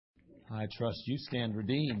I trust you stand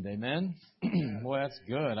redeemed. Amen? Boy, that's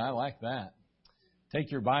good. I like that.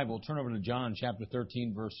 Take your Bible, turn over to John chapter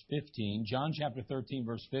 13, verse 15. John chapter 13,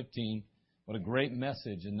 verse 15. What a great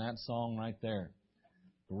message in that song right there.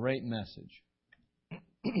 Great message.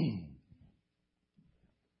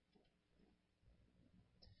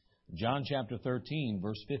 John chapter 13,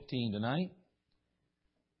 verse 15 tonight.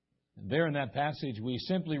 There in that passage, we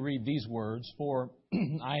simply read these words, "For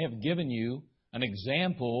I have given you an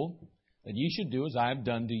example that you should do as I have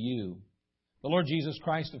done to you." The Lord Jesus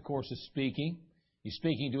Christ, of course, is speaking. He's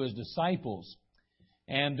speaking to His disciples.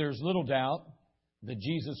 And there's little doubt that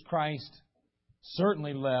Jesus Christ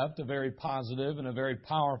certainly left a very positive and a very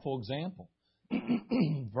powerful example.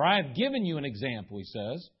 "For I have given you an example," He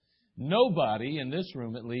says. Nobody in this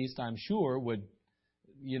room, at least, I'm sure, would,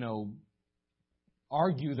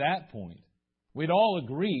 argue that point. We'd all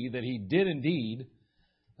agree that He did indeed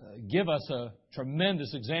give us a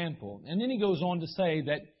tremendous example. And then He goes on to say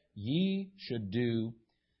that ye should do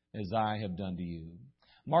as I have done to you.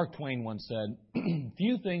 Mark Twain once said,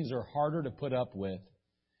 "Few things are harder to put up with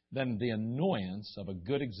than the annoyance of a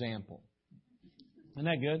good example." Isn't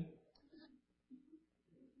that good?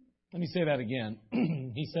 Let me say that again.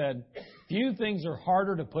 He said, "Few things are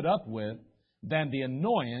harder to put up with than the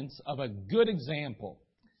annoyance of a good example."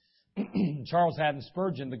 Charles Haddon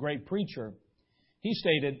Spurgeon, the great preacher, he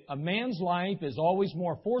stated, "A man's life is always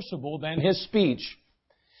more forcible than his speech.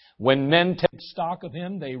 When men take stock of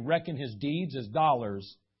him, they reckon his deeds as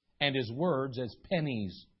dollars and his words as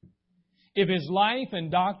pennies. If his life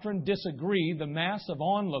and doctrine disagree, the mass of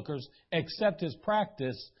onlookers accept his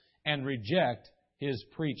practice and reject His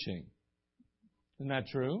preaching." Isn't that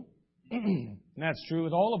true? And that's true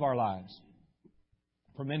with all of our lives.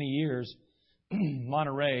 For many years,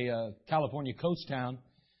 Monterey, a California coast town,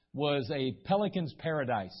 was a pelican's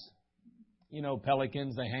paradise. You know,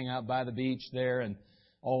 pelicans, they hang out by the beach there and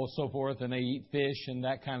all so forth, and they eat fish and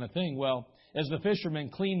that kind of thing. Well, as the fishermen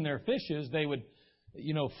cleaned their fishes, they would,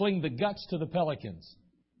 fling the guts to the pelicans.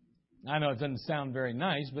 I know it doesn't sound very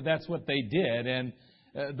nice, but that's what they did. And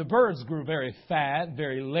the birds grew very fat,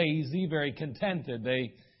 very lazy, very contented.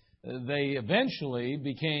 They eventually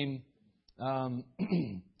became, to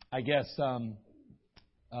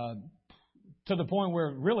the point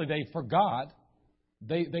where really they forgot.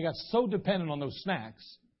 They got so dependent on those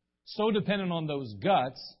snacks, so dependent on those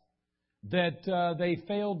guts, that they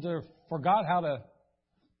forgot how to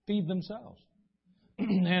feed themselves.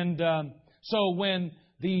 And so when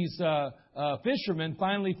these fishermen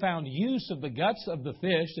finally found use of the guts of the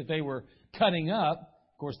fish that they were cutting up.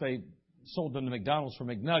 Of course, they sold them to McDonald's for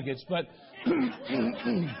McNuggets, but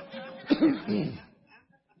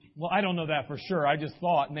well, I don't know that for sure. I just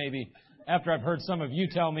thought maybe after I've heard some of you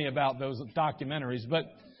tell me about those documentaries. But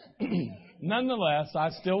nonetheless,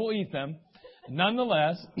 I still will eat them.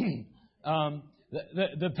 Nonetheless,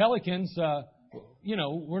 the pelicans,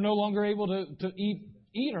 were no longer able to eat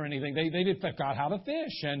or anything. They forgot how to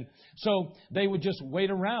fish. And so they would just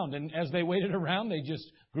wait around. And as they waited around, they just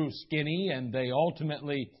grew skinny and they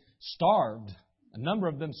ultimately starved. A number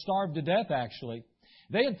of them starved to death, actually.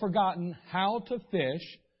 They had forgotten how to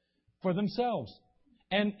fish for themselves.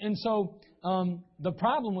 And so the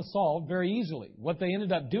problem was solved very easily. What they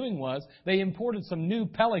ended up doing was they imported some new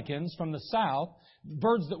pelicans from the south,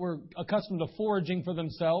 birds that were accustomed to foraging for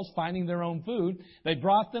themselves, finding their own food. They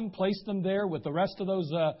brought them, placed them there with the rest of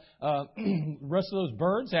those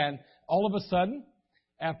birds, and all of a sudden,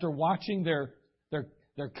 after watching their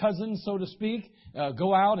cousins, so to speak,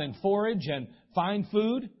 go out and forage and find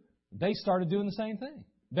food, they started doing the same thing.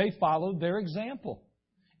 They followed their example,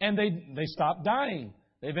 and they stopped dying.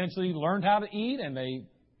 They eventually learned how to eat, and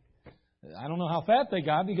I don't know how fat they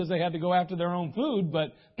got because they had to go after their own food,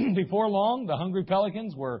 but before long, the hungry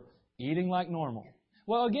pelicans were eating like normal.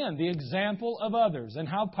 Well, again, the example of others and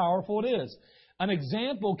how powerful it is. An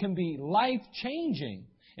example can be life-changing,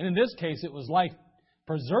 and in this case, it was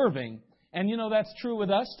life-preserving. And that's true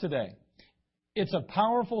with us today. It's a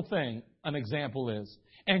powerful thing, an example is.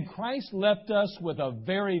 And Christ left us with a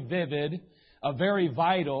very vivid, a very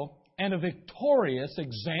vital, and a victorious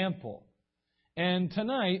example. And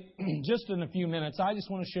tonight, just in a few minutes, I just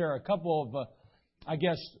want to share a couple of,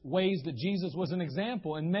 ways that Jesus was an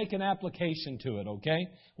example and make an application to it, okay?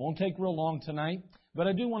 Won't take real long tonight, but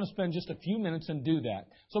I do want to spend just a few minutes and do that.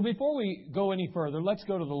 So before we go any further, let's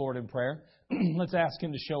go to the Lord in prayer. Let's ask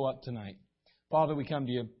Him to show up tonight. Father, we come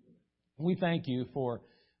to You. We thank You for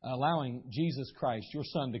allowing Jesus Christ, Your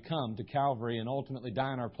Son, to come to Calvary and ultimately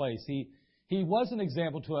die in our place. He was an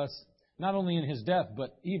example to us, not only in His death,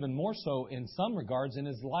 but even more so in some regards in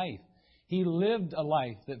His life. He lived a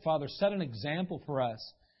life that, Father, set an example for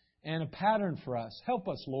us and a pattern for us. Help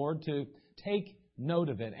us, Lord, to take note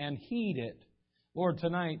of it and heed it. Lord,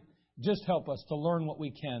 tonight, just help us to learn what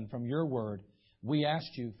we can from your word. We ask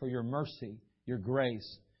you for your mercy, your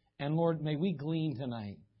grace. And Lord, may we glean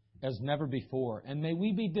tonight as never before. And may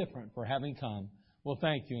we be different for having come. Well,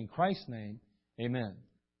 thank you. In Christ's name, amen.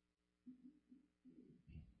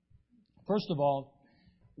 First of all,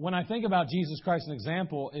 when I think about Jesus Christ as an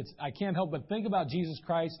example, I can't help but think about Jesus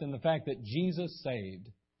Christ and the fact that Jesus saved.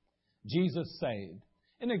 Jesus saved.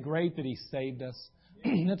 Isn't it great that He saved us?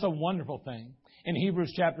 That's a wonderful thing. In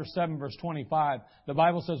Hebrews chapter 7, verse 25, the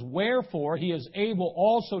Bible says, "Wherefore He is able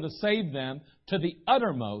also to save them to the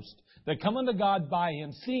uttermost that come unto God by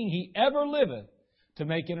Him, seeing He ever liveth to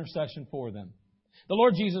make intercession for them." The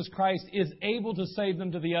Lord Jesus Christ is able to save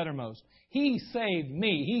them to the uttermost. He saved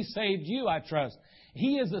me. He saved you, I trust.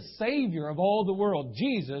 He is the Savior of all the world.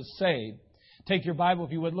 Jesus saved. Take your Bible,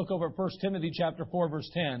 if you would, look over at 1 Timothy chapter 4, verse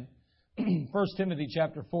 10. 1 Timothy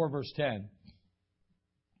chapter 4, verse 10.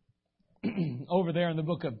 Over there in the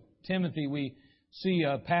book of Timothy, we see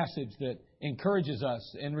a passage that encourages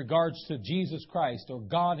us in regards to Jesus Christ, or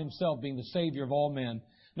God Himself being the Savior of all men.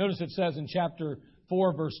 Notice it says in chapter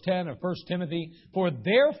 4, verse 10 of 1 Timothy, "For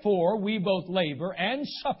therefore we both labor and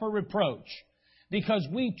suffer reproach, because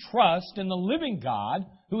we trust in the living God,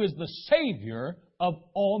 who is the Savior of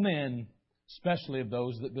all men, especially of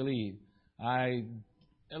those that believe."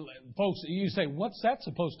 Folks, you say, what's that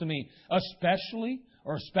supposed to mean? Especially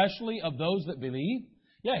of those that believe?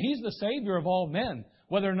 Yeah, He's the Savior of all men,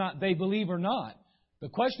 whether or not they believe or not. The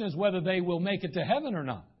question is whether they will make it to heaven or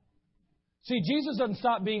not. See, Jesus doesn't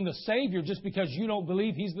stop being the Savior just because you don't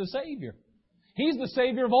believe He's the Savior. He's the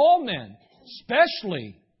Savior of all men,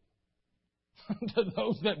 especially to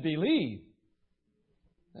those that believe.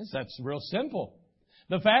 That's real simple.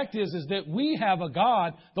 The fact is that we have a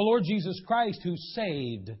God, the Lord Jesus Christ, who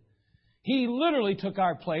saved. He literally took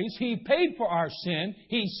our place. He paid for our sin.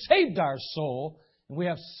 He saved our soul. And we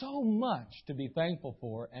have so much to be thankful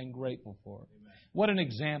for and grateful for. Amen. What an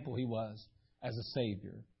example He was as a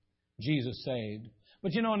Savior. Jesus saved.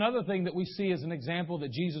 But you know, another thing that we see as an example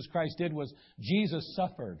that Jesus Christ did was Jesus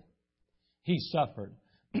suffered. He suffered.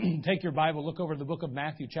 Take your Bible, look over the book of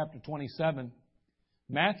Matthew chapter 27.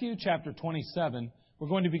 Matthew chapter 27. We're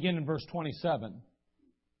going to begin in verse 27.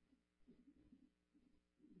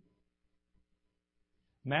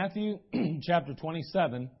 Matthew chapter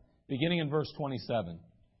 27, beginning in verse 27.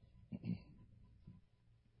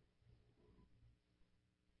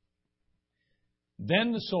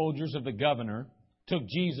 "Then the soldiers of the governor took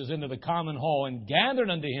Jesus into the common hall and gathered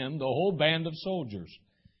unto Him the whole band of soldiers.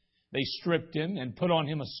 They stripped Him and put on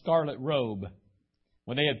Him a scarlet robe.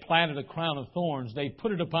 When they had platted a crown of thorns, they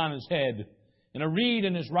put it upon His head, and a reed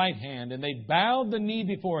in His right hand. And they bowed the knee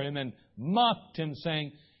before Him and mocked Him,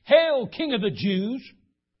 saying, Hail, King of the Jews!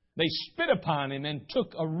 They spit upon Him and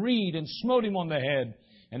took a reed and smote Him on the head.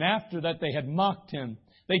 And after that they had mocked Him,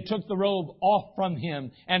 they took the robe off from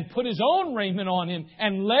Him and put His own raiment on Him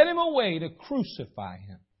and led Him away to crucify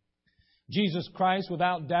Him." Jesus Christ,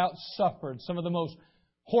 without doubt, suffered some of the most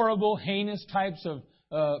horrible, heinous types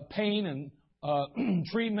of pain and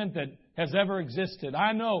treatment that has ever existed.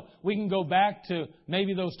 I know we can go back to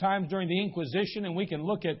maybe those times during the Inquisition, and we can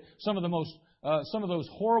look at some of those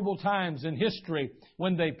horrible times in history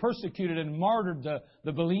when they persecuted and martyred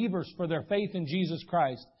the believers for their faith in Jesus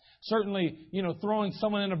Christ. Certainly, throwing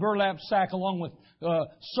someone in a burlap sack along with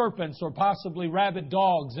serpents or possibly rabid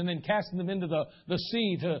dogs, and then casting them into the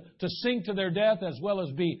sea to sink to their death, as well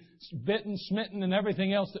as be bitten, smitten, and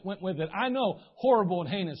everything else that went with it. I know, horrible and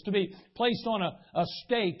heinous. To be placed on a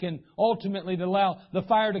stake and ultimately to allow the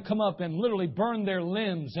fire to come up and literally burn their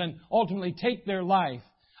limbs and ultimately take their life.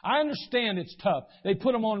 I understand it's tough. They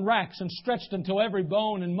put them on racks and stretched until every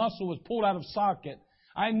bone and muscle was pulled out of socket.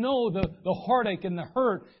 I know the heartache and the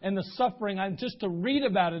hurt and the suffering. Just to read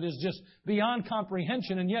about it is just beyond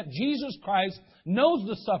comprehension. And yet Jesus Christ knows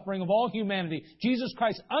the suffering of all humanity. Jesus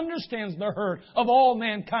Christ understands the hurt of all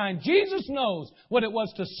mankind. Jesus knows what it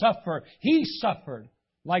was to suffer. He suffered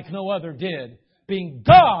like no other did, being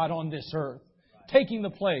God on this earth, taking the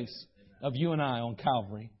place of you and I on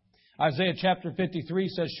Calvary. Isaiah chapter 53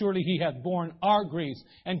 says, Surely He hath borne our griefs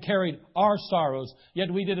and carried our sorrows.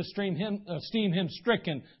 Yet we did esteem Him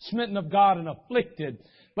stricken, smitten of God, and afflicted.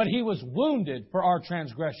 But He was wounded for our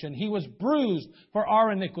transgression. He was bruised for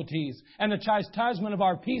our iniquities. And the chastisement of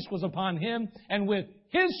our peace was upon Him. And with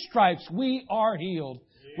His stripes we are healed.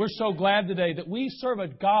 We're so glad today that we serve a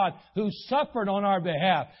God who suffered on our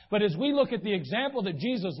behalf. But as we look at the example that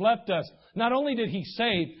Jesus left us, not only did He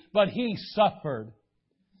save, but He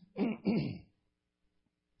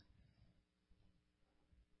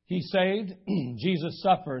He He saved, Jesus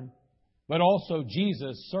suffered, but also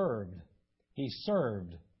Jesus served. He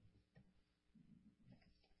served.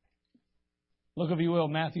 Look, if you will,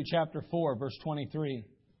 Matthew chapter 4, verse 23.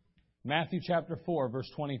 Matthew chapter 4, verse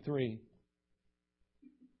 23.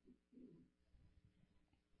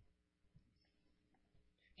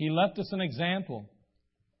 He left us an example.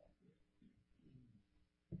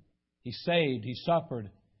 He saved, He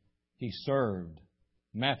suffered, He served.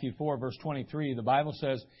 Matthew 4, verse 23, the Bible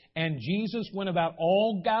says, "And Jesus went about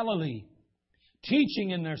all Galilee, teaching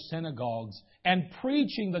in their synagogues, and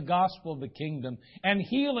preaching the gospel of the kingdom, and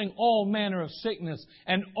healing all manner of sickness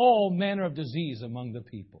and all manner of disease among the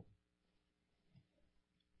people."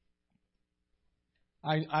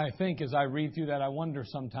 I think as I read through that, I wonder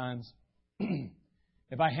sometimes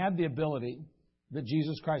if I had the ability that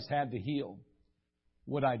Jesus Christ had to heal,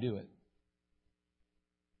 would I do it?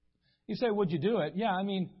 You say, would you do it? Yeah, I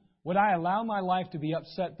mean, would I allow my life to be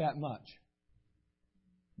upset that much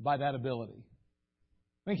by that ability?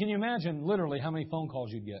 I mean, can you imagine literally how many phone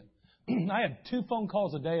calls you'd get? I had 2 phone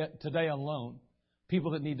calls a day today alone,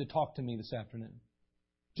 people that need to talk to me this afternoon,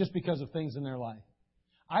 just because of things in their life.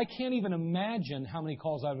 I can't even imagine how many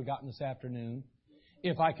calls I would have gotten this afternoon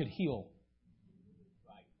if I could heal.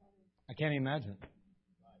 I can't even imagine.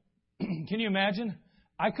 Can you imagine?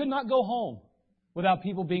 I could not go home without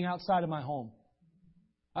people being outside of my home.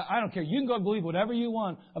 I don't care. You can go believe whatever you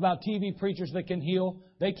want about TV preachers that can heal.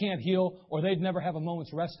 They can't heal, or they'd never have a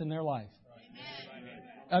moment's rest in their life.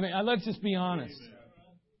 I mean, let's just be honest.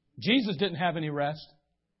 Jesus didn't have any rest.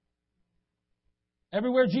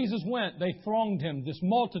 Everywhere Jesus went, they thronged Him. This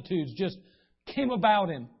multitudes just came about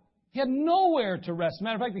Him. He had nowhere to rest.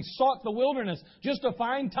 Matter of fact, He sought the wilderness just to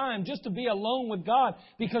find time, just to be alone with God,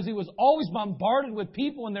 because He was always bombarded with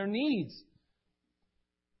people and their needs.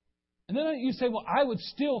 And then you say, well, I would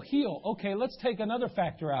still heal. Okay, let's take another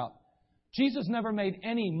factor out. Jesus never made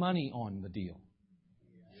any money on the deal.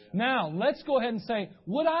 Now, let's go ahead and say,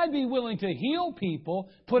 would I be willing to heal people,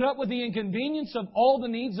 put up with the inconvenience of all the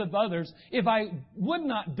needs of others, if I would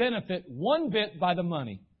not benefit one bit by the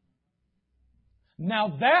money?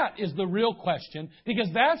 Now, that is the real question, because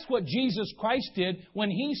that's what Jesus Christ did when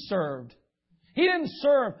He served. He didn't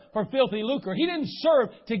serve for filthy lucre. He didn't serve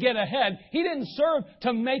to get ahead. He didn't serve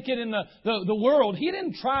to make it in the world. He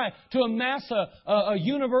didn't try to amass a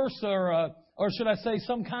universe or should I say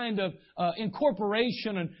some kind of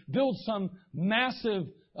incorporation and build some massive,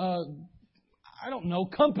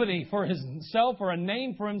 company for himself or a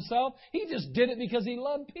name for himself. He just did it because He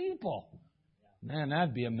loved people. Man,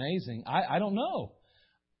 that'd be amazing. I don't know.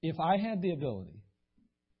 If I had the ability,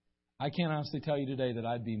 I can't honestly tell you today that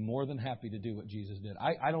I'd be more than happy to do what Jesus did.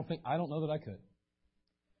 I don't know that I could.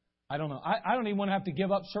 I don't know. I don't even want to have to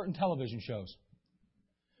give up certain television shows.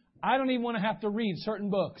 I don't even want to have to read certain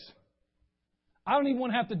books. I don't even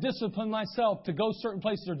want to have to discipline myself to go certain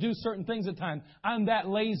places or do certain things at times. I'm that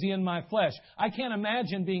lazy in my flesh. I can't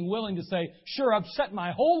imagine being willing to say, sure, I've set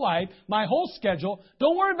my whole life, my whole schedule.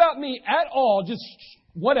 Don't worry about me at all. Just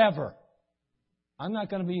whatever. I'm not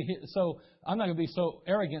going to be so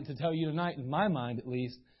arrogant to tell you tonight, in my mind at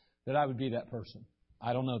least, that I would be that person.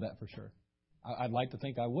 I don't know that for sure. I'd like to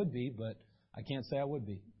think I would be, but I can't say I would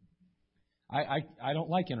be. I don't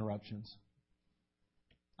like interruptions.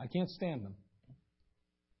 I can't stand them.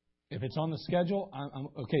 If it's on the schedule, I'm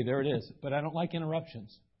okay, there it is. But I don't like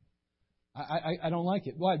interruptions. I don't like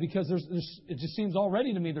it. Why? Because it just seems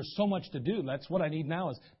already to me there's so much to do. That's what I need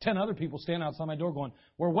now is 10 other people stand outside my door going,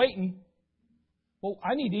 we're waiting. Well,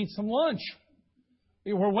 I need to eat some lunch.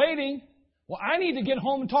 We're waiting. Well, I need to get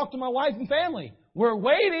home and talk to my wife and family. We're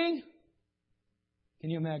waiting.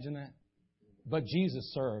 Can you imagine that? But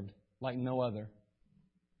Jesus served like no other.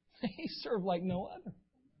 He served like no other.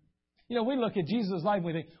 You know, we look at Jesus' life and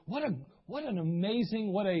we think, what an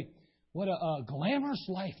amazing, what a glamorous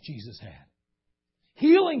life Jesus had.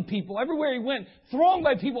 Healing people everywhere He went, thronged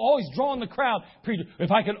by people, always drawing the crowd. Preacher, if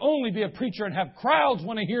I could only be a preacher and have crowds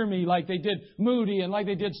want to hear me like they did Moody and like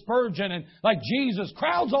they did Spurgeon and like Jesus,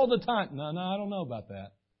 crowds all the time. No, I don't know about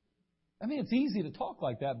that. I mean, it's easy to talk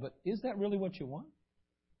like that, but is that really what you want?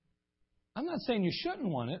 I'm not saying you shouldn't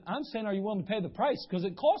want it. I'm saying, are you willing to pay the price? Because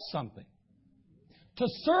it costs something. To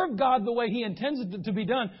serve God the way He intends it to be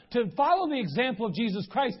done, to follow the example of Jesus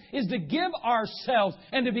Christ, is to give ourselves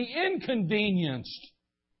and to be inconvenienced.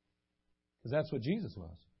 Because that's what Jesus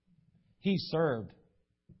was. He served.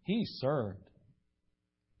 He served.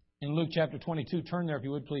 In Luke chapter 22, turn there if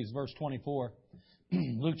you would please, verse 24.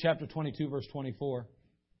 Luke chapter 22, verse 24.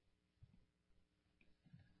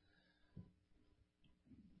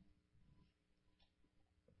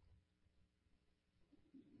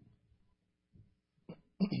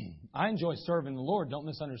 I enjoy serving the Lord, don't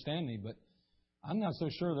misunderstand me, but I'm not so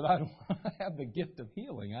sure that I don't have the gift of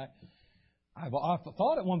healing. I've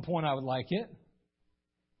thought at one point I would like it,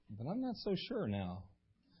 but I'm not so sure now.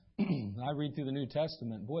 I read through the New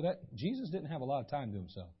Testament. Boy, Jesus didn't have a lot of time to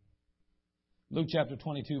himself. Luke chapter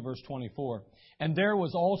 22, verse 24. And there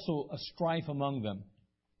was also a strife among them.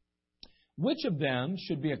 Which of them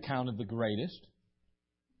should be accounted the greatest?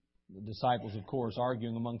 The disciples, of course,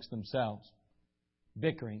 arguing amongst themselves,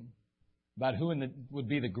 bickering about who would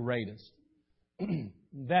be the greatest.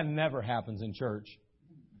 That never happens in church.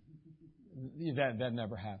 That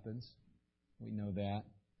never happens. We know that.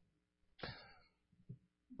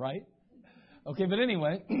 Right? Okay, but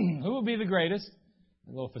anyway, who will be the greatest?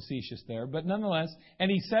 A little facetious there, but nonetheless. And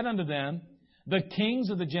he said unto them, the kings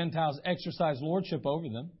of the Gentiles exercise lordship over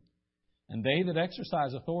them, and they that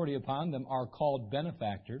exercise authority upon them are called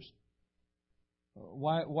benefactors.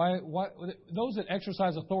 Why? Those that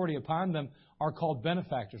exercise authority upon them are called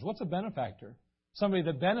benefactors. What's a benefactor? Somebody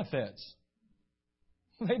that benefits.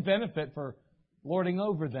 They benefit for lording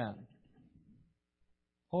over them.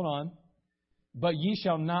 Hold on. But ye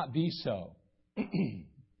shall not be so.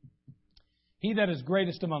 He that is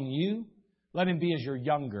greatest among you, let him be as your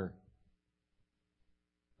younger.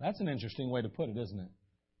 That's an interesting way to put it, isn't it?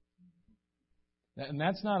 And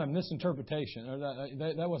that's not a misinterpretation, or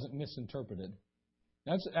that wasn't misinterpreted.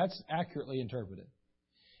 That's accurately interpreted.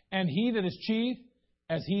 And he that is chief,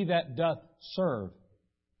 as he that doth serve.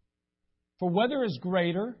 For whether is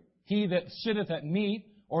greater, he that sitteth at meat,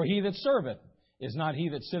 or he that serveth? Is not he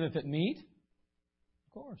that sitteth at meat?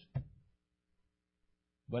 Of course.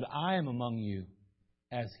 But I am among you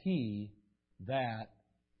as he that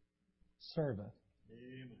serveth.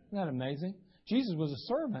 Amen. Isn't that amazing? Jesus was a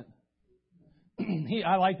servant.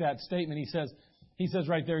 I like that statement. He says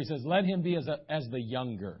right there, he says, let him be as the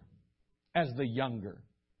younger. As the younger.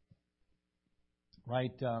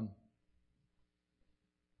 Right?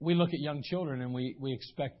 We look at young children and we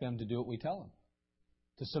expect them to do what we tell them.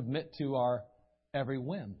 To submit to our every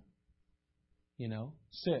whim. You know,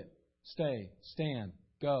 sit, stay, stand,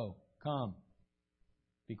 go, come.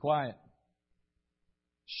 Be quiet.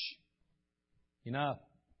 Shh. Enough.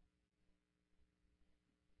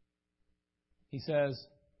 He says,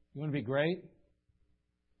 you want to be great?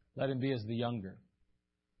 Let him be as the younger.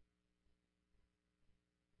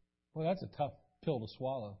 Well, that's a tough pill to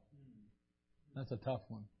swallow. That's a tough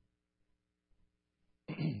one.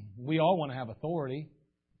 We all want to have authority.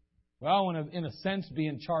 We all want to, in a sense, be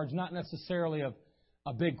in charge, not necessarily of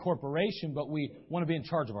a big corporation, but we want to be in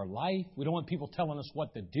charge of our life. We don't want people telling us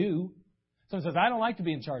what to do. Someone says, I don't like to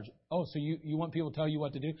be in charge. Oh, so you want people to tell you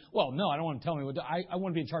what to do? Well, no, I don't want them to tell me what to do. I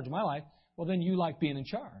want to be in charge of my life. Well, then you like being in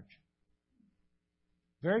charge.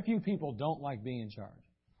 Very few people don't like being in charge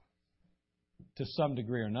to some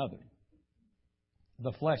degree or another.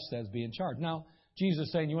 The flesh says be in charge. Now, Jesus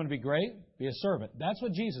is saying, you want to be great? Be a servant. That's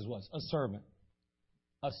what Jesus was, a servant.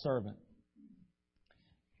 A servant.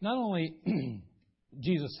 Not only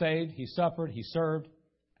Jesus saved, He suffered, He served,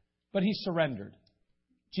 but He surrendered.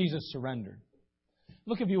 Jesus surrendered.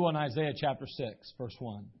 Look, if you will, in Isaiah chapter 6, verse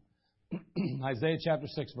 1. Isaiah chapter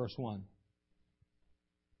 6, verse 1.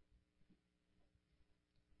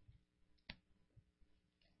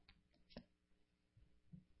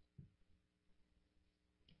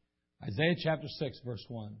 Isaiah chapter 6, verse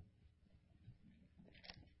 1.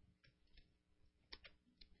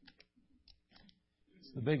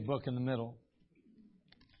 It's the big book in the middle.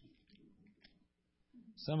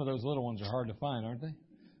 Some of those little ones are hard to find, aren't they?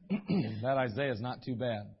 That Isaiah is not too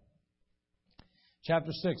bad.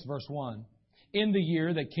 Chapter 6, verse 1. In the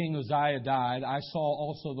year that King Uzziah died, I saw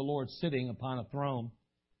also the Lord sitting upon a throne,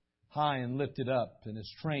 high and lifted up, and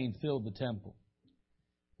His train filled the temple.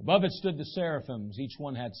 Above it stood the seraphims. Each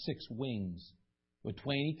one had 6 wings. With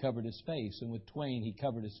twain He covered His face, and with twain He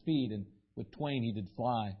covered His feet, and with twain He did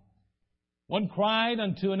fly. One cried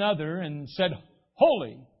unto another and said,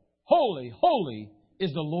 Holy, holy, holy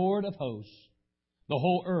is the Lord of hosts. The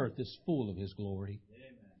whole earth is full of His glory.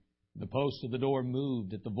 Amen. The posts of the door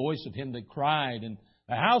moved at the voice of him that cried, and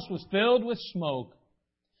the house was filled with smoke.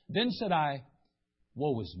 Then said I,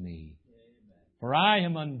 Woe is me, for I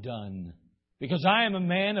am undone, because I am a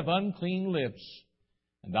man of unclean lips,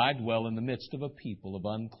 and I dwell in the midst of a people of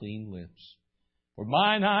unclean lips. For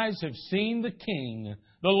mine eyes have seen the King,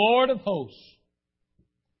 the Lord of hosts.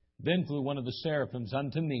 Then flew one of the seraphims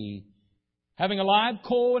unto me, having a live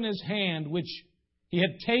coal in his hand, which he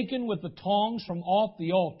had taken with the tongs from off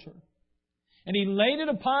the altar. And he laid it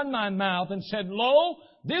upon my mouth and said, Lo,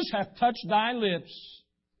 this hath touched thy lips,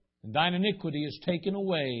 and thine iniquity is taken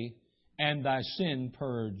away, and thy sin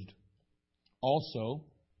purged. Also,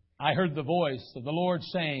 I heard the voice of the Lord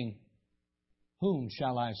saying, Whom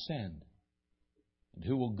shall I send? And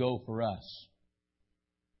who will go for us?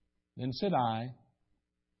 Then said I,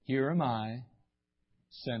 Here am I,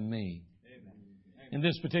 send me. Amen. In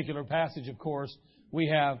this particular passage, of course, we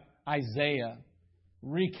have Isaiah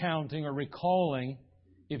recounting or recalling,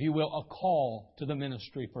 if you will, a call to the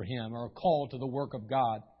ministry for him, or a call to the work of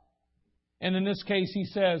God. And in this case, he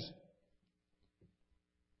says,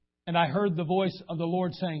 And I heard the voice of the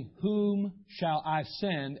Lord saying, Whom shall I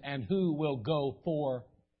send, and who will go for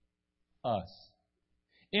us?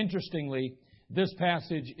 Interestingly, this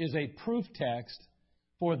passage is a proof text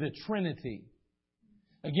for the Trinity.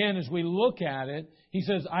 Again, as we look at it, he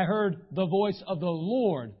says, I heard the voice of the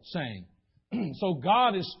Lord saying. So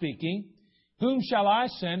God is speaking. Whom shall I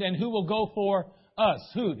send, and who will go for us?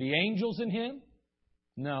 Who? The angels in Him?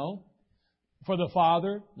 No. For the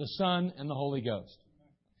Father, the Son, and the Holy Ghost.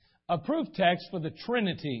 A proof text for the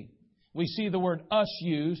Trinity. We see the word us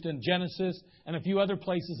used in Genesis and a few other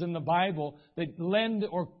places in the Bible that lend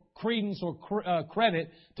or credence or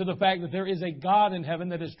credit to the fact that there is a God in heaven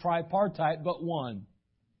that is tripartite but one.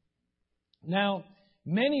 Now,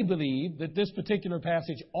 many believe that this particular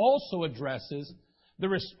passage also addresses the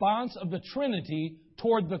response of the Trinity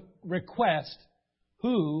toward the request,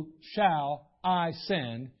 Who shall I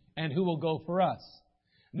send, and who will go for us?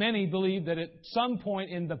 Many believe that at some point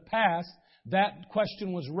in the past, that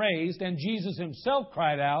question was raised, and Jesus Himself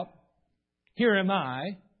cried out, Here am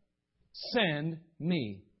I, send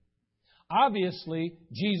me. Obviously,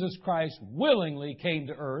 Jesus Christ willingly came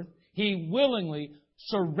to earth. He willingly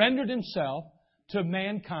surrendered Himself to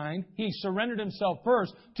mankind. He surrendered Himself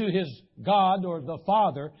first to His God or the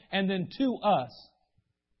Father, and then to us.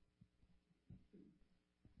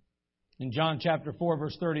 In John chapter 4,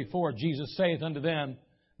 verse 34, Jesus saith unto them,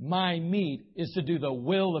 My meat is to do the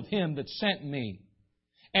will of Him that sent me,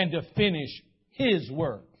 and to finish His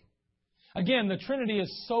work. Again, the Trinity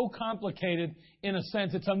is so complicated in a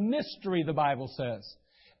sense. It's a mystery, the Bible says.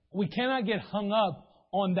 We cannot get hung up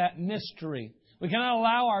on that mystery. We cannot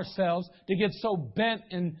allow ourselves to get so bent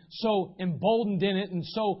and so emboldened in it and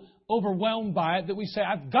so overwhelmed by it that we say,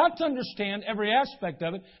 I've got to understand every aspect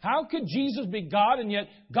of it. How could Jesus be God and yet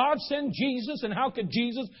God send Jesus? And how could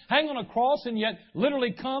Jesus hang on a cross and yet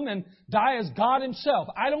literally come and die as God Himself?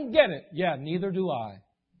 I don't get it. Yeah, neither do I.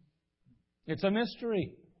 It's a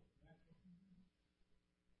mystery.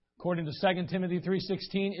 According to 2 Timothy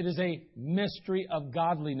 3:16, it is a mystery of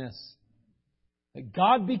godliness. That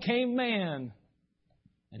God became man.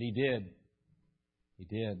 And He did. He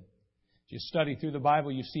did. If you study through the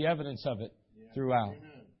Bible, you see evidence of it throughout.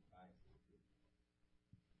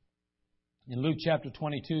 In Luke chapter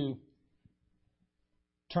 22,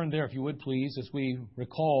 turn there if you would please, as we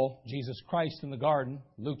recall Jesus Christ in the garden.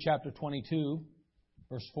 Luke chapter 22,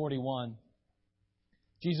 verse 41.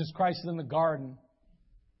 Jesus Christ is in the garden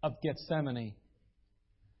of Gethsemane,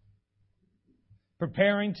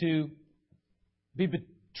 preparing to be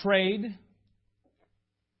betrayed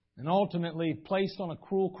and ultimately placed on a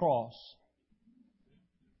cruel cross.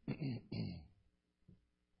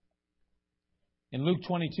 In Luke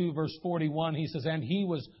 22, verse 41, he says, And He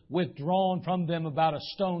was withdrawn from them about a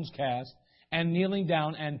stone's cast, and kneeling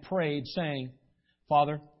down and prayed, saying,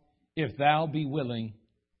 Father, if Thou be willing,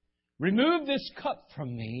 remove this cup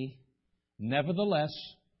from me. Nevertheless,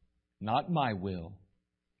 not my will,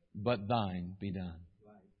 but Thine be done.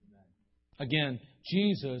 Again,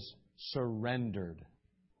 Jesus surrendered.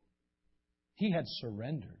 He had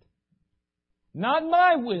surrendered. Not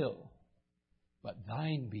my will, but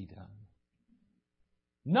Thine be done.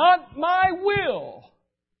 Not my will,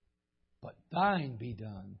 but Thine be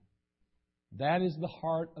done. That is the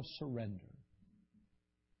heart of surrender.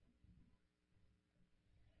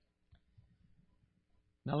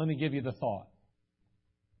 Now let me give you the thought.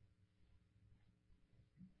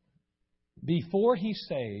 Before He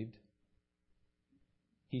saved,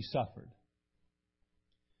 He suffered.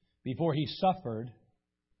 Before He suffered,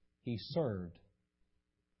 He served.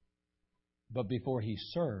 But before He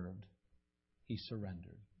served, He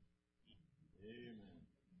surrendered. Amen.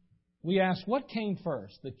 We ask, what came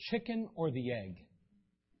first, the chicken or the egg?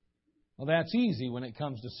 Well, that's easy when it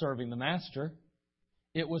comes to serving the Master.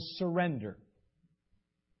 It was surrender.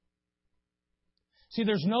 See,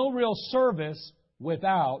 there's no real service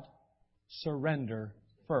without surrender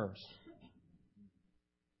first.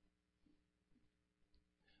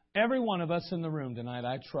 Every one of us in the room tonight,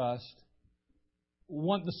 I trust,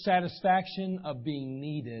 want the satisfaction of being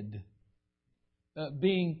needed,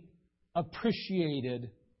 being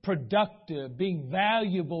appreciated, productive, being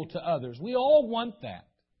valuable to others. We all want that.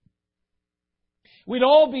 We'd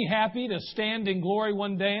all be happy to stand in glory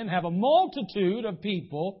one day and have a multitude of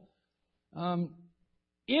people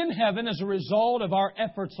in heaven as a result of our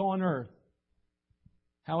efforts on earth.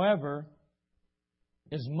 However,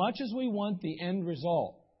 as much as we want the end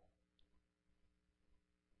result,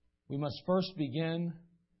 we must first begin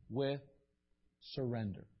with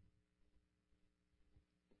surrender.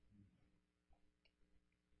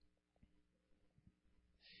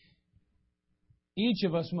 Each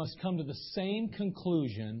of us must come to the same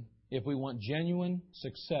conclusion if we want genuine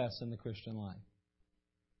success in the Christian life.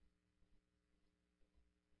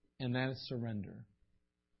 And that is surrender.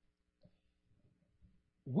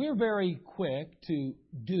 We're very quick to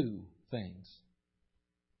do things.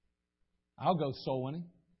 I'll go soul winning.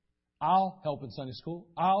 I'll help in Sunday school.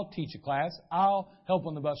 I'll teach a class. I'll help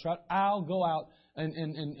on the bus route. I'll go out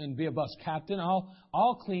and be a bus captain.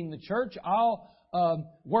 I'll clean the church. I'll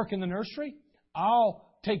work in the nursery.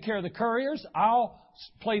 I'll take care of the couriers. I'll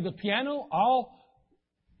play the piano.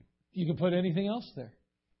 You can put anything else there.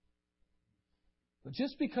 But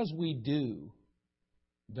just because we do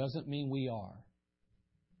doesn't mean we are.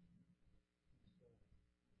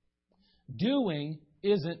 Doing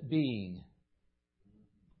isn't being.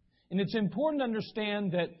 And it's important to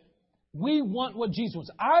understand that we want what Jesus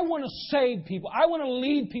wants. I want to save people. I want to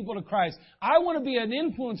lead people to Christ. I want to be an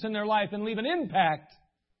influence in their life and leave an impact.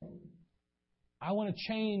 I want to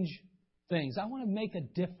change things. I want to make a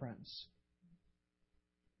difference.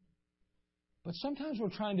 But sometimes we're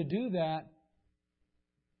trying to do that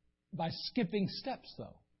by skipping steps,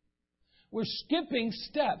 though. We're skipping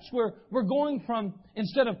steps. We're going from,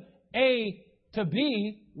 instead of A to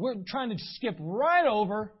B, we're trying to skip right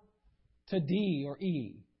over to D or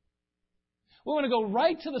E. We want to go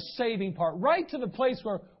right to the saving part, right to the place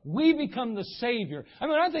where we become the Savior. I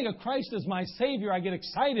mean, when I think of Christ as my Savior, I get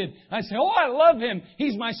excited. I say, oh, I love Him.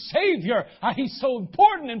 He's my Savior. He's so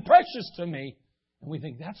important and precious to me. And we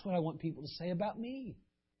think, that's what I want people to say about me.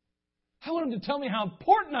 I want them to tell me how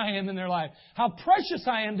important I am in their life, how precious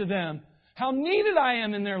I am to them, how needed I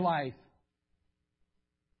am in their life.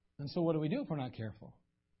 And so what do we do if we're not careful?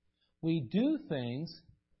 We do things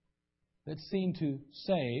that seem to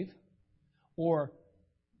save or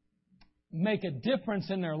make a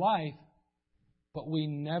difference in their life, but we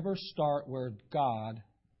never start where God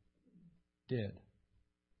did,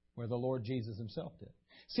 where the Lord Jesus Himself did.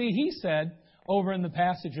 See, He said over in the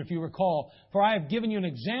passage, if you recall, for I have given you an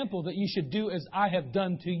example that you should do as I have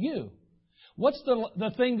done to you. What's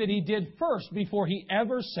the thing that He did first before He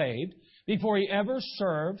ever saved, before He ever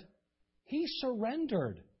served? He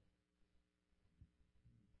surrendered.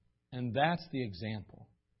 And that's the example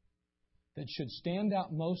that should stand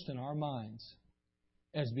out most in our minds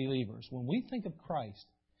as believers. When we think of Christ,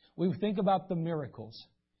 we think about the miracles,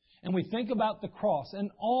 and we think about the cross, and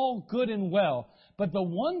all good and well. But the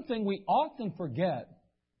one thing we often forget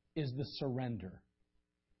is the surrender.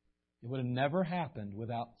 It would have never happened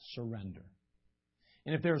without surrender.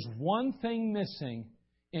 And if there's one thing missing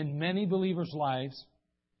in many believers' lives,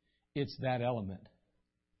 it's that element.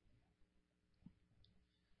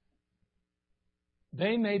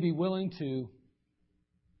 They may be willing to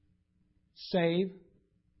save,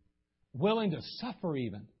 willing to suffer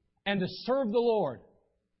even, and to serve the Lord.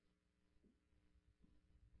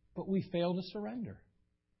 But we fail to surrender.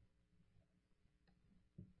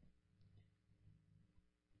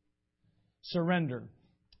 Surrender.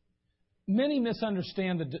 Many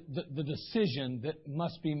misunderstand the decision that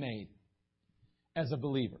must be made as a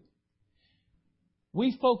believer.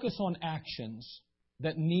 We focus on actions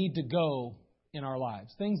that need to go in our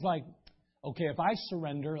lives. Things like, okay, if I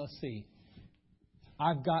surrender, let's see,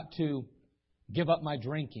 I've got to give up my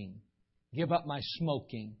drinking, give up my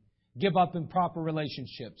smoking, give up improper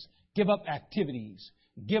relationships, give up activities,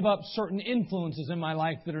 give up certain influences in my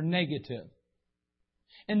life that are negative.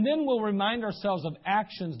 And then we'll remind ourselves of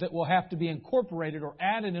actions that will have to be incorporated or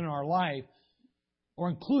added in our life or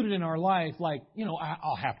included in our life, like,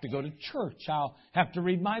 I'll have to go to church, I'll have to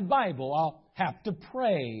read my Bible, I'll have to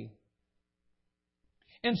pray.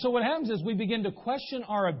 And so what happens is we begin to question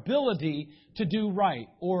our ability to do right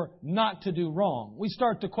or not to do wrong. We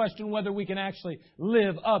start to question whether we can actually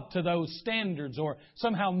live up to those standards or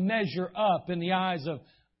somehow measure up in the eyes of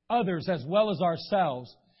others as well as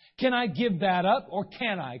ourselves. Can I give that up or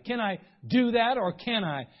can I? Can I do that or can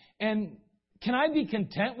I? And can I be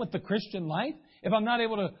content with the Christian life? If I'm not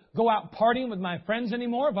able to go out partying with my friends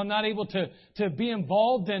anymore, if I'm not able to be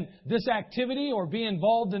involved in this activity or be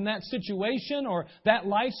involved in that situation or that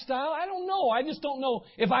lifestyle, I don't know. I just don't know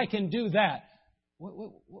if I can do that.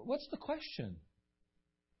 What's the question?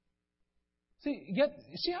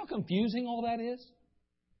 See how confusing all that is?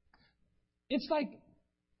 It's like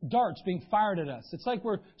darts being fired at us. It's like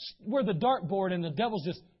we're the dartboard and the devil's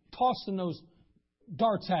just tossing those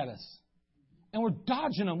darts at us. And we're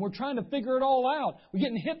dodging them. We're trying to figure it all out. We're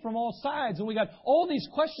getting hit from all sides. And we got all these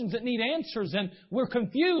questions that need answers. And we're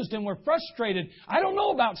confused and we're frustrated. I don't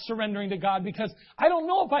know about surrendering to God because I don't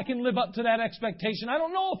know if I can live up to that expectation. I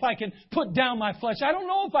don't know if I can put down my flesh. I don't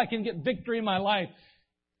know if I can get victory in my life.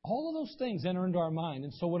 All of those things enter into our mind.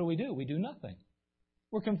 And so what do? We do nothing.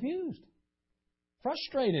 We're confused.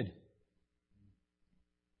 Frustrated.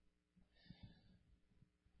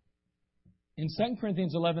 In 2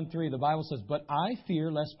 Corinthians 11:3, the Bible says, "But I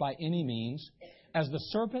fear lest by any means, as the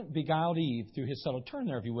serpent beguiled Eve through his subtle..." Turn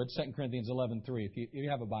there, if you would, 2 Corinthians 11:3. If you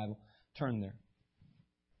have a Bible, turn there.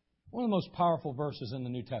 One of the most powerful verses in the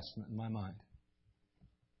New Testament, in my mind.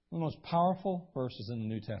 One of the most powerful verses in the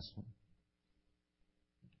New Testament.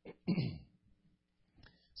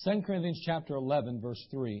 2 Corinthians chapter 11, verse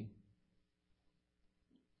 3.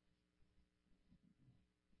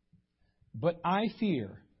 "But I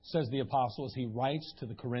fear," says the apostle as he writes to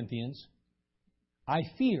the Corinthians, "I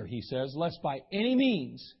fear," he says, "lest by any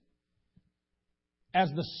means,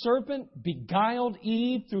 as the serpent beguiled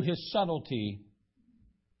Eve through his subtlety,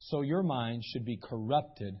 so your mind should be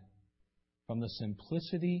corrupted from the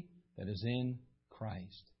simplicity that is in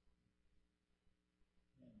Christ."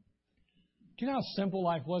 Do you know how simple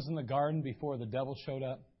life was in the garden before the devil showed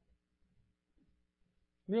up?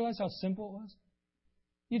 You realize how simple it was?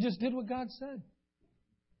 You just did what God said.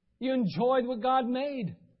 You enjoyed what God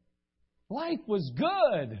made. Life was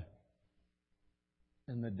good.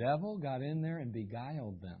 And the devil got in there and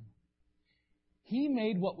beguiled them. He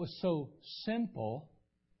made what was so simple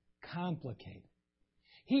complicated.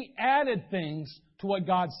 He added things to what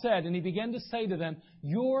God said, and He began to say to them,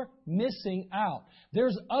 "You're missing out.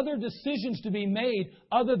 There's other decisions to be made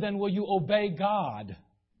other than will you obey God."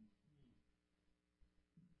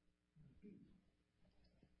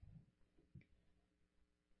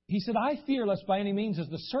 He said, "I fear lest by any means, as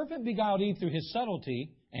the serpent beguiled Eve through his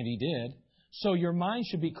subtlety," and he did, "so your mind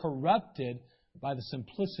should be corrupted by the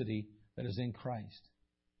simplicity that is in Christ."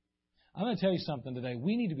 I'm going to tell you something today.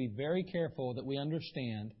 We need to be very careful that we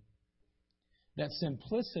understand that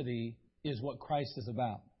simplicity is what Christ is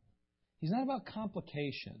about. He's not about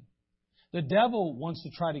complication. The devil wants to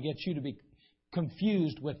try to get you to be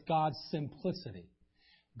confused with God's simplicity.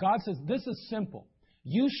 God says, "This is simple.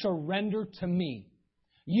 You surrender to me.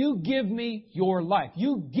 You give me your life.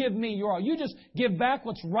 You give me your all. You just give back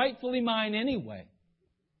what's rightfully mine anyway."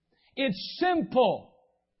 It's simple.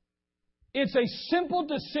 It's a simple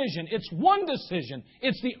decision. It's one decision.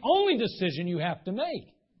 It's the only decision you have to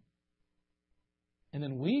make. And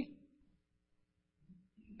then we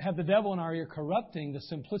have the devil in our ear corrupting the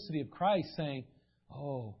simplicity of Christ, saying,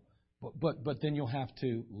 "Oh, but then you'll have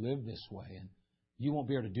to live this way, and you won't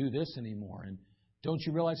be able to do this anymore. And don't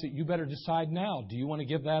you realize that you better decide now? Do you want to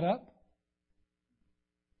give that up?"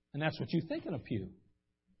 And that's what you think in a pew.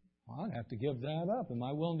 "Well, I'd have to give that up. Am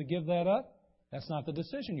I willing to give that up?" That's not the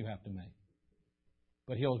decision you have to make.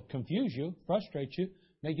 But he'll confuse you, frustrate you,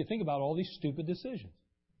 make you think about all these stupid decisions.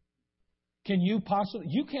 Can you come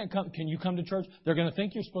to church? They're going to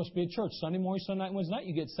think you're supposed to be at church. Sunday morning, Sunday night, Wednesday night,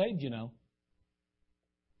 you get saved, you know.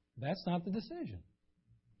 That's not the decision.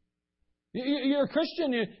 You're a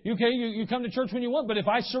Christian. You come to church when you want, but if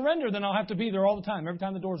I surrender, then I'll have to be there all the time, every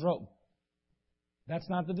time the doors are open. That's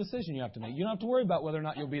not the decision you have to make. You don't have to worry about whether or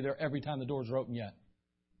not you'll be there every time the doors are open yet.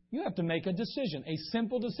 You have to make a decision, a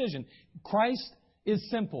simple decision. Christ is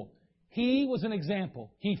simple. He was an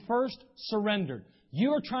example. He first surrendered.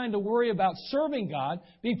 You are trying to worry about serving God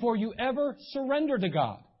before you ever surrender to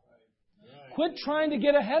God. Quit trying to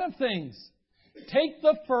get ahead of things. Take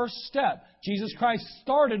the first step. Jesus Christ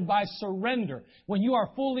started by surrender. When you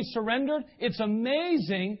are fully surrendered, it's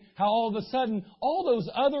amazing how all of a sudden all those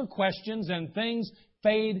other questions and things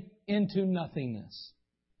fade into nothingness.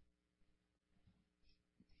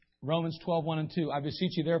 Romans 12:1 and 2. "I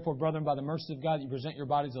beseech you therefore, brethren, by the mercies of God, that you present your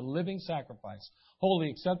bodies a living sacrifice,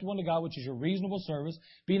 holy, acceptable unto God, which is your reasonable service.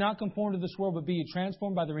 Be not conformed to this world, but be ye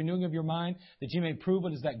transformed by the renewing of your mind, that ye may prove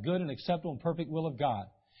what is that good and acceptable and perfect will of God.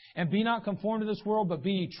 And be not conformed to this world, but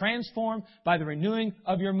be ye transformed by the renewing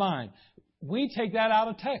of your mind." We take that out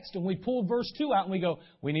of text and we pull verse 2 out and we go,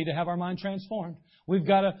 we need to have our mind transformed. We've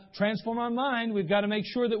got to transform our mind. We've got to make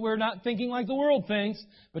sure that we're not thinking like the world thinks.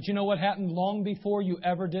 But you know what happened long before you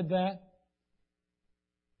ever did that?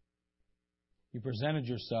 You presented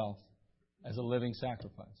yourself as a living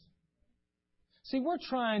sacrifice. See, we're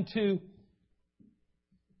trying to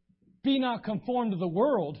be not conformed to the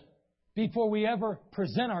world before we ever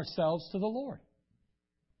present ourselves to the Lord.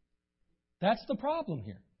 That's the problem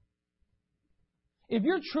here. If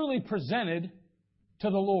you're truly presented to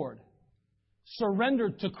the Lord,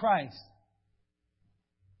 surrendered to Christ,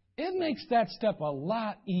 it makes that step a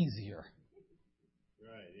lot easier.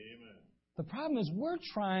 Right. Amen. The problem is we're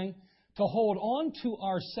trying to hold on to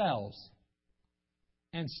ourselves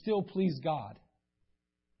and still please God.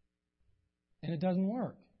 And it doesn't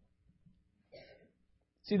work.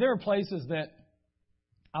 See, there are places that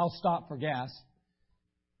I'll stop for gas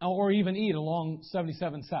or even eat along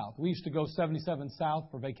 77 South. We used to go 77 South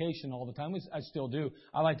for vacation all the time. I still do.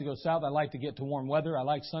 I like to go south. I like to get to warm weather. I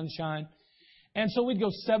like sunshine. And so we'd go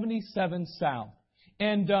 77 South.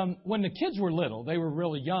 And when the kids were little, they were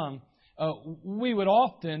really young, we would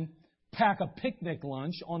often pack a picnic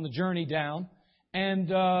lunch on the journey down and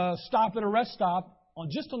stop at a rest stop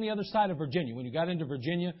just on the other side of Virginia. When you got into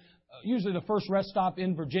Virginia, usually the first rest stop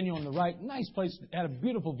in Virginia on the right. Nice place, had a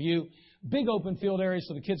beautiful view, big open field area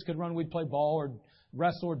so the kids could run. We'd play ball or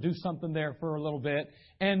wrestle or do something there for a little bit.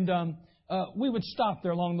 And we would stop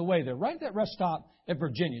there along the way there, right at that rest stop at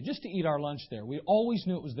Virginia, just to eat our lunch there. We always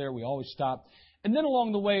knew it was there. We always stopped. And then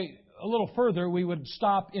along the way, a little further, we would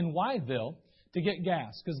stop in Wytheville to get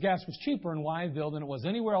gas, because gas was cheaper in Wytheville than it was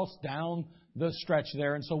anywhere else down the stretch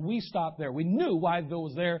there. And so we stopped there. We knew Wytheville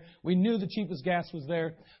was there. We knew the cheapest gas was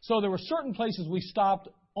there. So there were certain places we stopped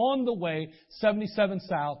on the way, 77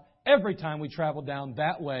 South. Every time we traveled down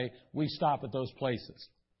that way, we stop at those places.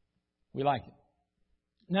 We like it.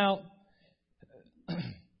 Now,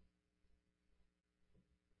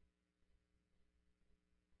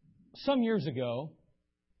 some years ago,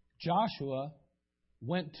 Joshua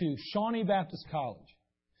went to Shawnee Baptist College.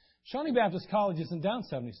 Shawnee Baptist College isn't down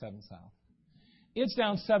 77 South. It's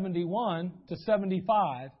down 71 to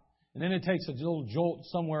 75, and then it takes a little jolt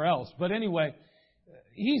somewhere else. But anyway,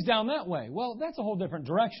 he's down that way. Well, that's a whole different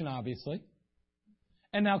direction, obviously.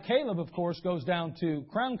 And now Caleb, of course, goes down to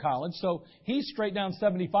Crown College, so he's straight down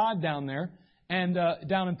 75 down there and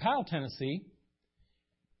down in Powell, Tennessee.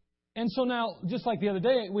 And so now, just like the other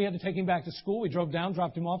day, we had to take him back to school. We drove down,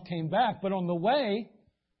 dropped him off, came back. But on the way,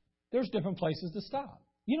 there's different places to stop.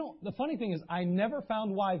 You know, the funny thing is, I never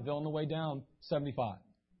found Wytheville on the way down 75.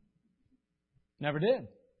 Never did.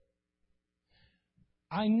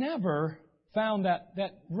 I never found that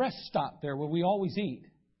rest stop there where we always eat.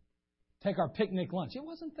 Take our picnic lunch. It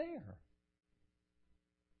wasn't there.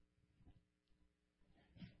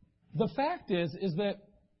 The fact is that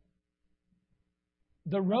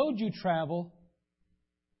the road you travel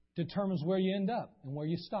determines where you end up and where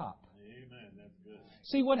you stop. Amen. That's good.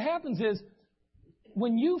 See, what happens is,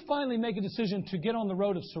 when you finally make a decision to get on the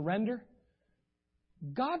road of surrender,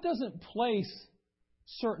 God doesn't place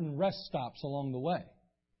certain rest stops along the way.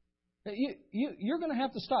 You're going to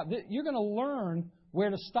have to stop. You're going to learn where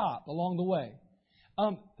to stop along the way.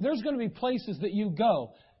 There's going to be places that you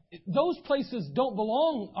go. Those places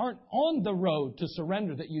aren't on the road to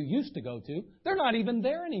surrender that you used to go to. They're not even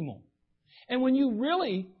there anymore. And when you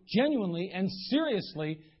really, genuinely, and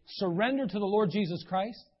seriously surrender to the Lord Jesus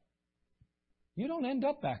Christ, you don't end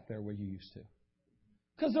up back there where you used to.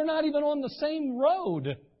 Because they're not even on the same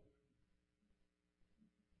road.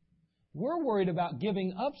 We're worried about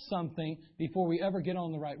giving up something before we ever get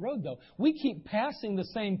on the right road, though. We keep passing the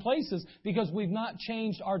same places because we've not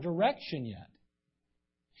changed our direction yet.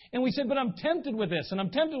 And we say, but I'm tempted with this and I'm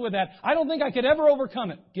tempted with that. I don't think I could ever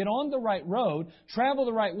overcome it. Get on the right road, travel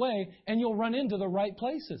the right way, and you'll run into the right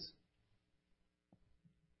places.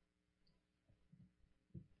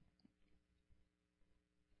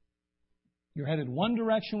 You're headed one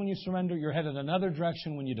direction when you surrender. You're headed another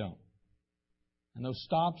direction when you don't. And those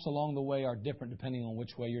stops along the way are different depending on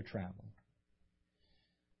which way you're traveling.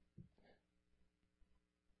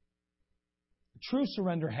 True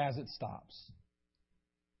surrender has its stops.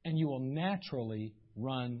 And you will naturally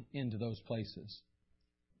run into those places.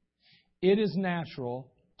 It is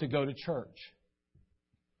natural to go to church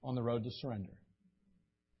on the road to surrender.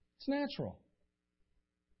 It's natural.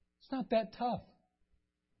 It's not that tough.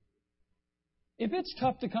 If it's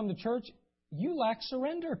tough to come to church, you lack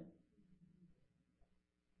surrender.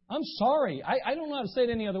 I'm sorry. I don't know how to say it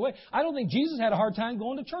any other way. I don't think Jesus had a hard time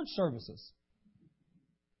going to church services.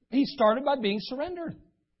 He started by being surrendered.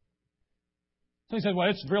 So he said, well,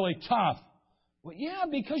 it's really tough. Well, yeah,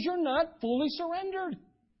 because you're not fully surrendered.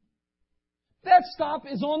 That stop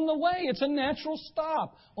is on the way. It's a natural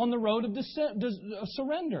stop on the road of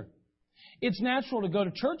surrender. It's natural to go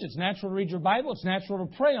to church. It's natural to read your Bible. It's natural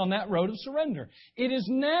to pray on that road of surrender. It is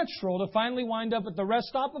natural to finally wind up at the rest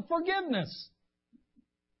stop of forgiveness.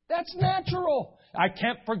 That's natural. I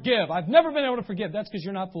can't forgive. I've never been able to forgive. That's because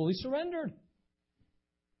you're not fully surrendered.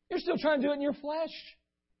 You're still trying to do it in your flesh.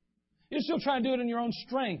 You're still trying to do it in your own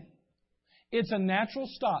strength. It's a natural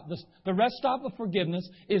stop. The rest stop of forgiveness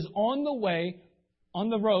is on the way, on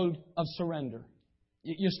the road of surrender.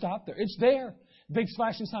 You stop there. It's there. Big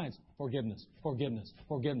flashing signs. Forgiveness, forgiveness,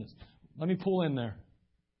 forgiveness. Let me pull in there.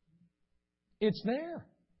 It's there.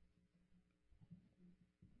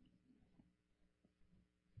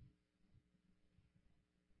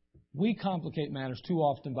 We complicate matters too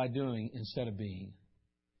often by doing instead of being.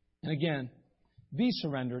 And again, be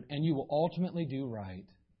surrendered and you will ultimately do right.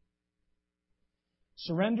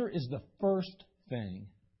 Surrender is the first thing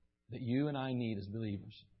that you and I need as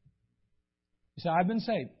believers. You say, I've been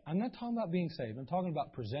saved. I'm not talking about being saved. I'm talking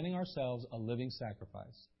about presenting ourselves a living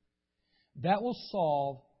sacrifice. That will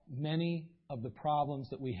solve many of the problems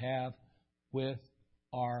that we have with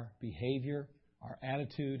our behavior, our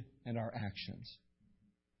attitude, and our actions.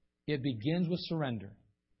 It begins with surrender.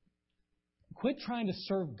 Quit trying to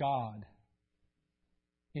serve God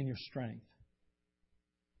in your strength.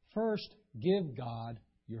 First, give God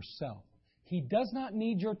yourself. He does not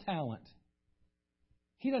need your talent.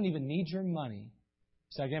 He doesn't even need your money.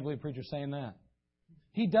 So I can't believe a preacher's saying that.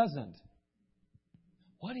 He doesn't.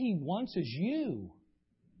 What He wants is you.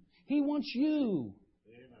 He wants you.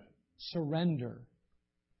 Amen. Surrender.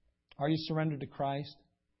 Are you surrendered to Christ?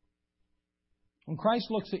 When Christ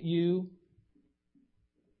looks at you,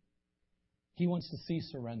 He wants to see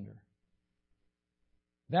surrender.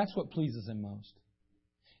 That's what pleases Him most.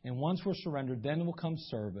 And once we're surrendered, then will come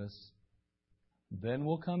service. Then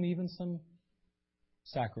will come even some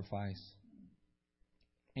sacrifice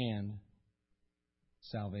and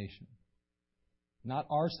salvation. Not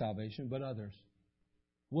our salvation, but others.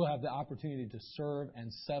 We'll have the opportunity to serve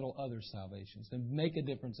and settle others' salvations and make a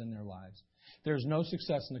difference in their lives. There's no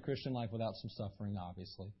success in the Christian life without some suffering,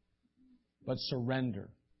 obviously. But surrender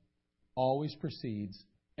always precedes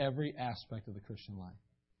every aspect of the Christian life.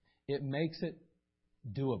 It makes it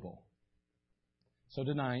doable. So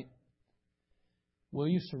tonight, will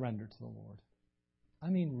you surrender to the Lord? I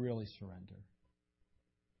mean, really surrender.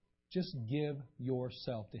 Just give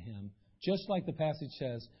yourself to Him. Just like the passage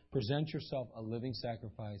says, present yourself a living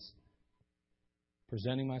sacrifice,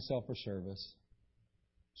 presenting myself for service,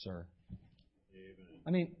 sir. Amen.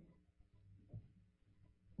 I mean,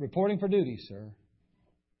 reporting for duty, sir.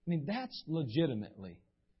 I mean, that's legitimately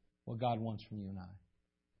what God wants from you and I.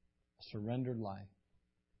 A surrendered life.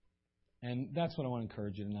 And that's what I want to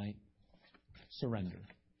encourage you tonight. Surrender.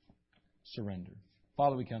 Surrender.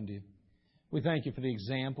 Father, we come to you. We thank you for the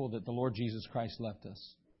example that the Lord Jesus Christ left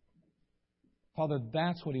us. Father,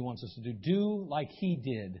 that's what He wants us to do. Do like He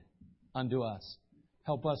did unto us.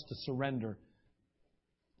 Help us to surrender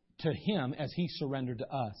to Him as He surrendered to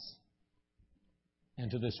us and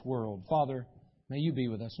to this world. Father, may You be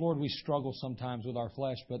with us. Lord, we struggle sometimes with our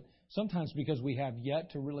flesh, but sometimes because we have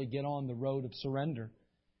yet to really get on the road of surrender.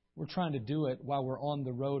 We're trying to do it while we're on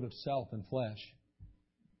the road of self and flesh.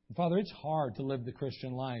 And Father, it's hard to live the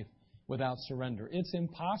Christian life without surrender. It's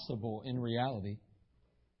impossible in reality.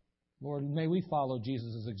 Lord, may we follow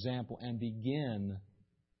Jesus' example and begin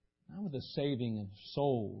not with the saving of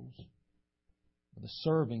souls, or the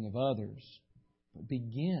serving of others, but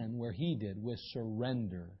begin where He did, with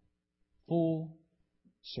surrender, full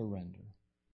surrender.